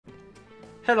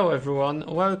Hello everyone,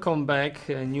 welcome back,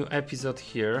 a new episode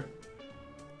here.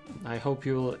 I hope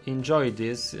you'll enjoy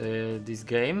this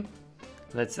game.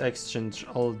 Let's exchange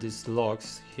all these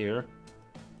logs here.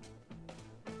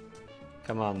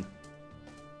 Come on.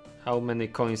 How many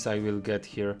coins I will get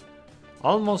here?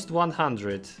 Almost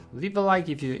 100. Leave a like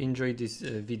if you enjoyed this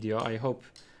video. I hope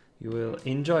you will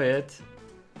enjoy it.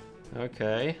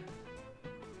 Okay.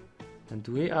 And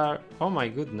we are... oh my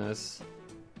goodness.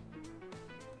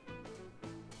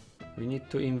 We need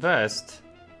to invest.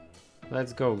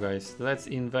 Let's go, guys. Let's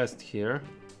invest here.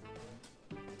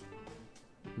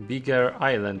 Bigger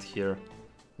island here.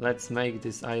 Let's make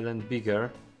this island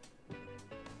bigger.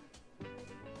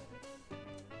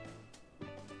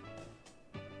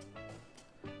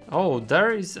 Oh,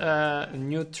 there is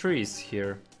new trees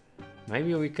here.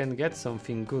 Maybe we can get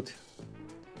something good.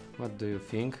 What do you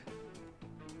think?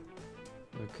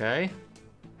 Okay.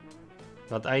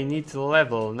 But I need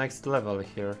next level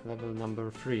here, level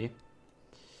number 3.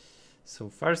 So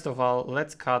first of all,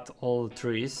 let's cut all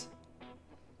trees.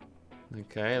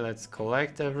 Okay, let's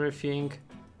collect everything,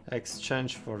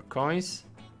 exchange for coins.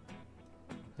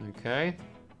 Okay.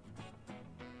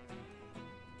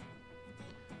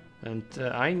 And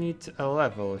I need a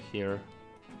level here.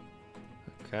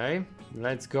 Okay,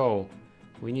 let's go.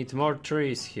 We need more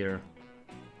trees here.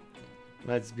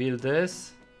 Let's build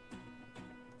this.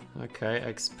 Okay,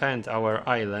 expand our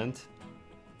island.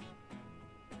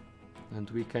 And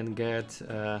we can get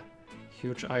a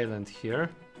huge island here.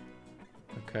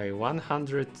 Okay,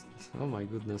 100. Oh my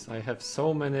goodness, I have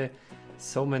so many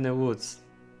woods.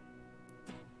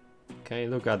 Okay,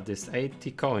 look at this,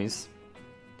 80 coins.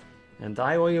 And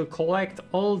I will collect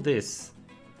all this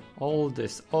all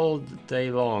day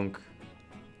long.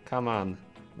 Come on,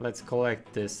 let's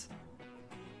collect this.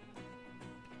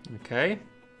 Okay.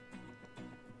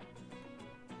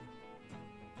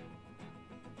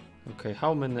 Okay,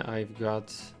 how many I've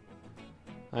got?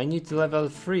 I need level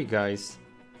 3, guys.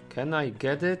 Can I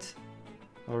get it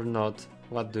or not?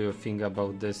 What do you think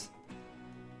about this?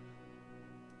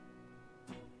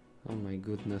 Oh my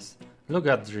goodness. Look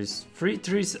at this. 3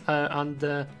 trees at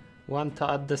the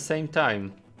same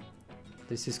time.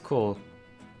 This is cool.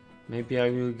 Maybe I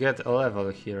will get a level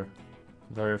here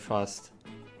very fast.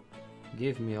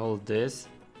 Give me all this.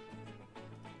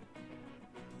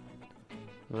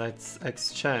 Let's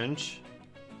exchange.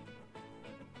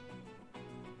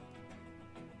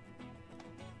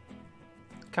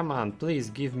 Come on, please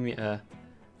give me a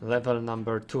level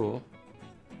number 2.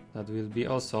 That will be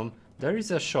awesome. There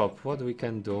is a shop. What we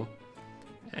can do?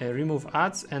 Remove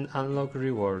ads and unlock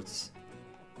rewards.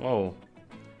 Oh,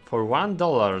 for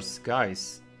 $1,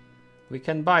 guys. We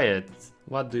can buy it.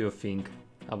 What do you think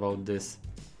about this?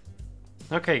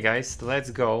 Okay, guys, let's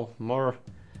go. More.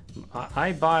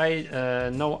 I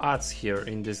buy no ads here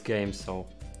in this game, so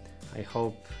I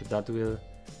hope that will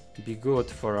be good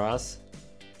for us,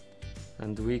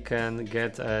 and we can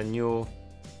get a new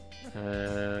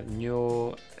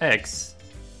eggs,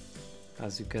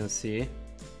 as you can see.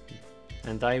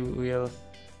 And I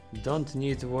don't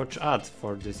need to watch ads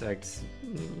for this eggs,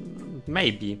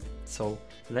 maybe. So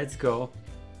let's go.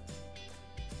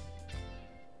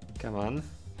 Come on,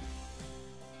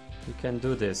 we can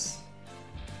do this.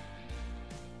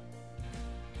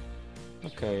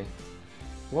 Okay.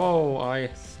 Whoa,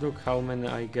 look how many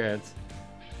I get.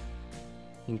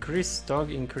 Increase stock,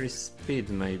 increase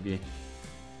speed maybe.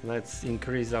 Let's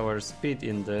increase our speed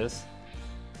in this.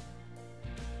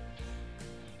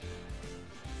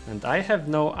 And I have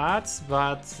no ads,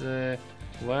 but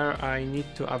where I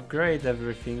need to upgrade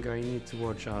everything, I need to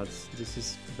watch ads. This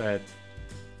is bad.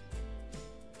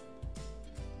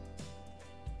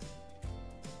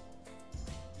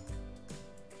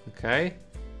 Okay.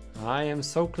 I am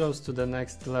so close to the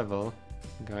next level,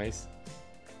 guys.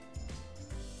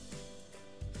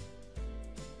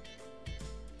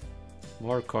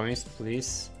 More coins,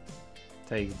 please.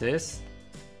 Take this.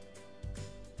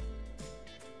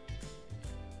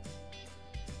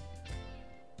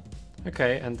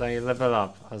 Okay, and I level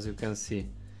up, as you can see.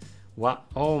 What?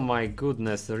 Oh my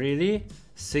goodness, really?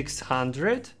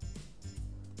 600?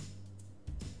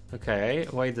 Okay,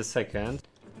 wait a second.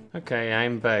 Okay,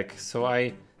 I'm back. So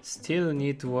I still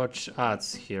need to watch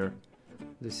ads here.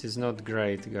 This is not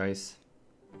great, guys.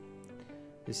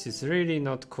 This is really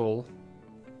not cool.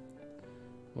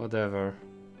 Whatever.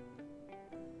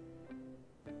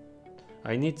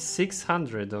 I need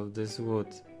 600 of this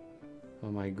wood. Oh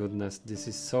my goodness, this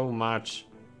is so much.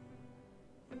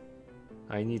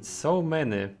 I need so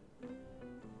many.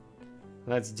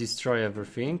 Let's destroy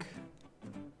everything.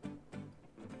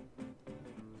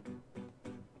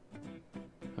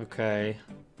 Okay.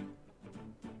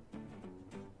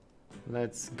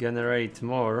 Let's generate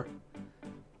more.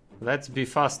 Let's be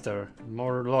faster.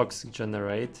 More logs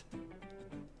generate.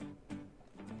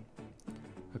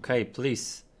 Okay,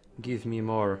 please give me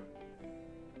more.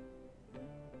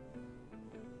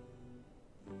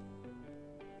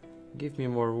 Give me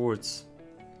more woods.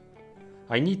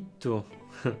 I need to.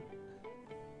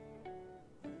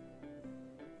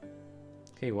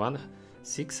 Okay,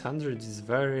 600 is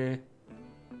very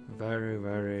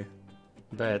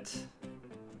bad.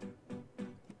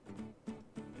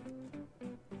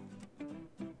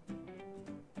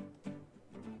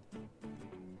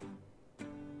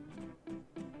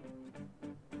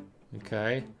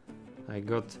 Okay, I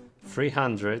got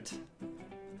 300.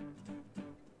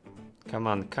 Come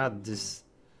on, cut this,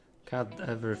 cut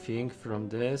everything from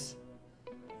this.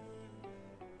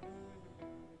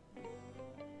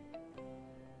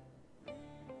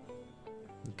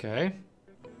 Okay.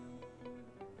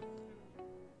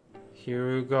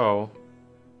 Here we go.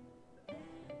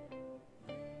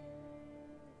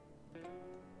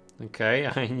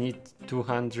 Okay, I need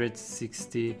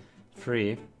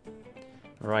 263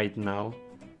 right now,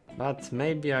 but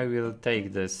maybe I will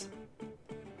take this.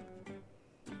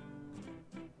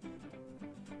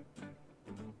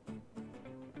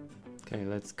 Okay,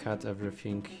 let's cut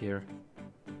everything here.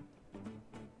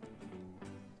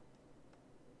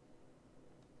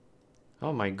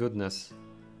 Oh my goodness,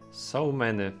 so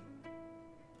many.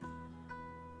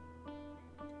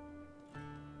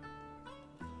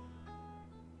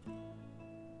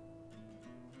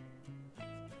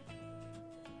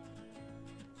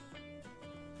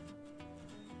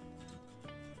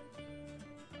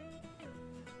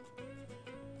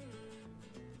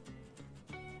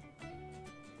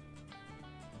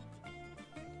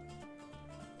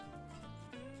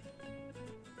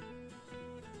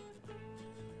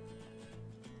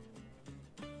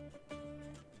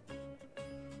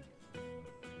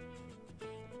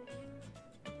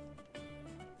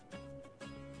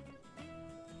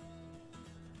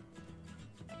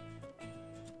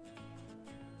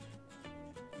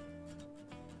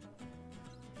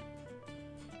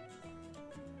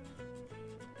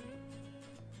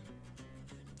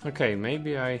 Okay,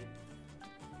 maybe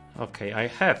okay, I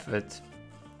have it.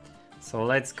 So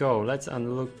let's go. Let's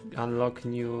unlock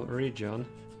new region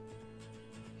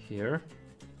here.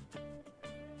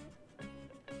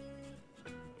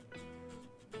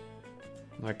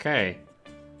 Okay,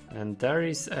 and there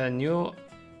is a new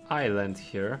island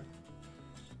here.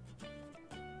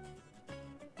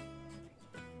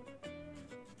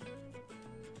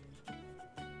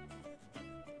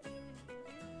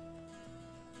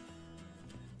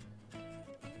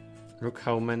 Look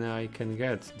how many I can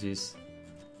get this.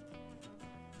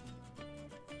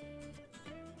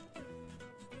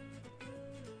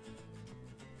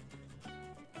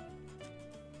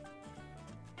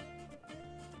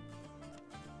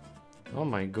 Oh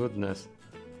my goodness,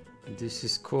 this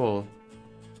is cool.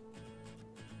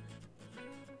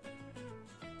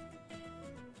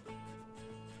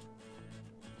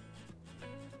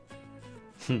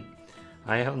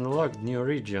 I unlocked new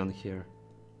region here.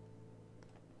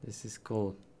 This is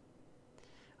cool.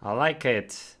 I like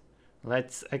it.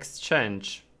 Let's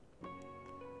exchange.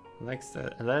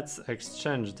 Let's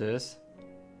exchange this.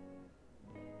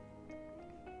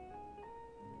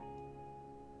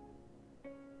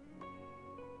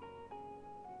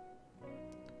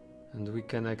 And we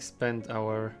can expand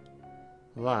our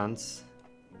lands.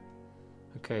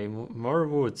 Okay, more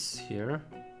woods here.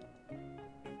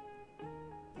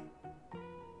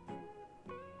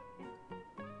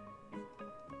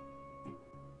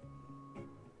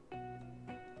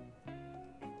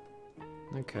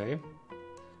 Okay,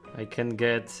 I can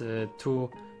get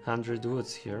 200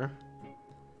 woods here.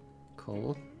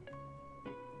 Cool.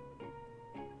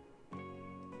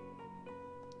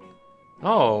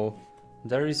 Oh,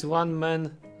 there is one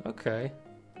man. Okay.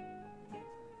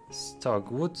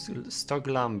 Stock wood, stock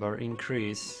lumber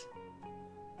increase.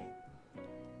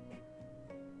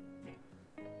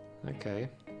 Okay.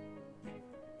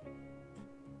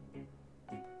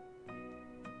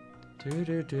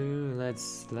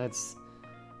 Let's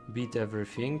beat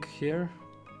everything here.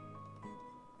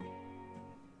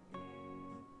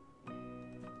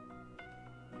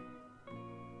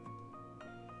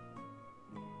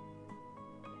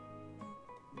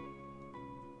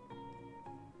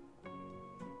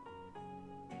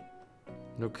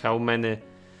 Look how many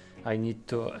I need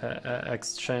to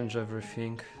exchange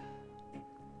everything.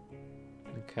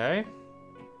 Okay.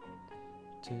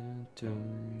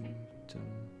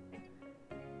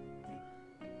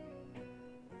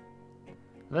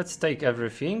 Let's take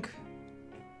everything.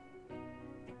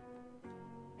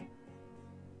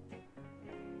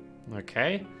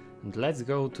 Okay, and let's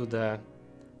go to the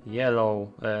yellow,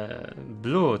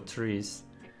 blue trees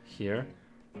here.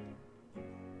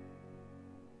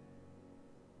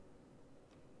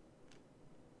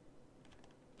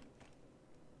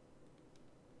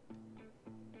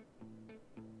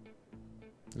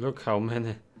 Look how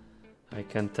many I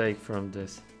can take from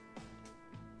this.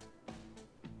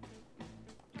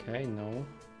 Okay, no.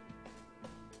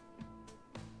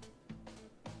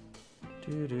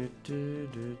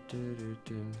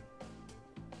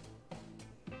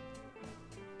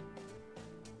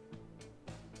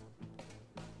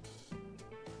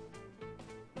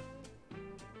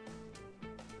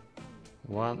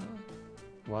 One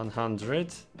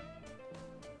 100.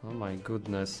 Oh my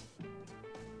goodness.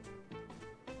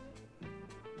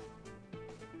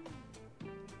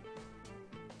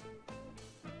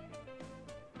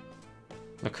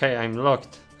 Okay, I'm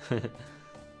locked.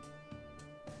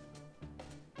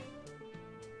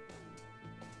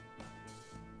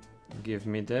 Give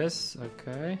me this,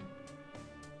 okay.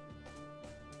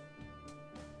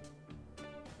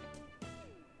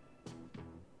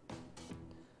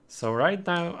 So right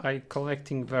now I'm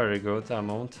collecting very good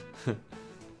amount.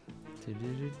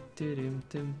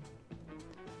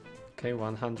 Okay,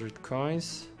 100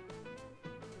 coins.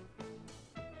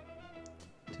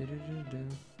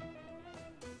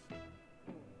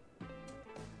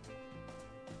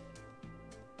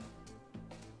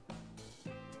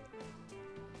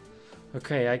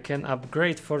 Okay, I can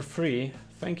upgrade for free.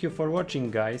 Thank you for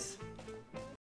watching, guys.